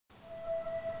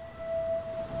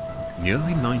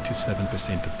Nearly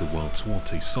 97% of the world's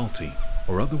water is salty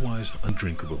or otherwise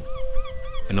undrinkable.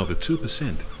 Another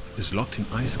 2% is locked in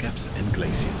ice caps and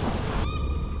glaciers.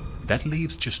 That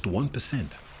leaves just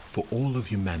 1% for all of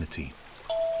humanity.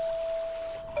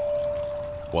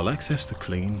 While access to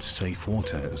clean, safe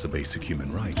water is a basic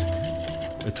human right,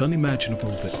 it's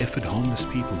unimaginable the effort homeless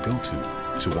people go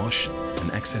to wash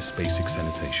and access basic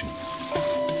sanitation.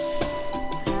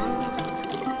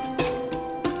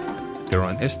 There are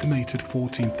an estimated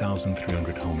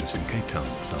 14,300 homeless in Cape Town,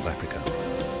 South Africa.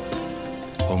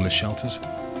 Homeless shelters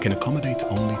can accommodate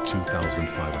only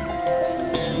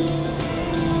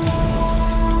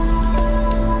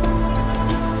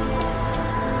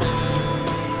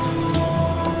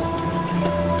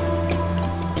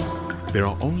There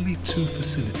are only 2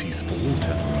 facilities for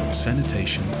water,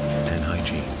 sanitation and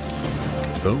hygiene.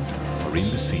 Both are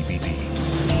in the CBD.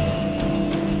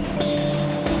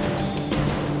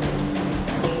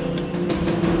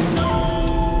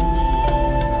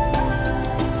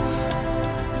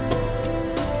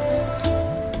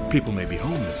 People may be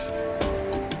homeless,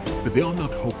 but they are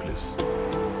not hopeless.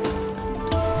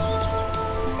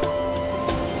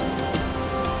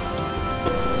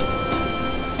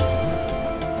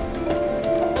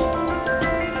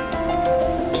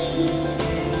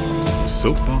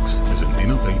 Soapbox is an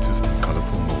innovative and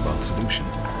colorful mobile solution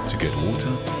to get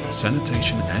water,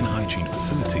 sanitation and hygiene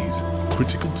facilities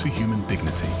critical to human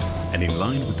dignity and in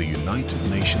line with the United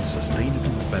Nations Sustainable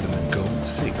Development Goal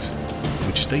 6,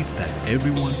 which states that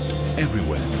everyone,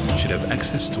 everywhere should have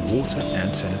access to water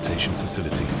and sanitation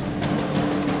facilities.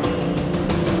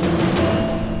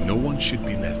 No one should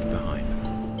be left behind.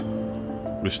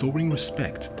 Restoring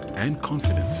respect and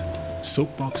confidence,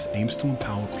 Soapbox aims to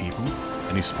empower people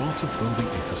and is part of building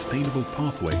a sustainable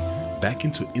pathway back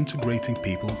into integrating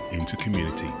people into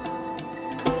community.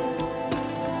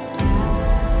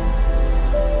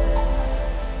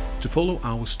 To follow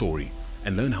our story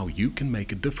and learn how you can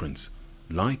make a difference,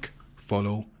 like,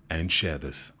 follow, and share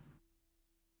this.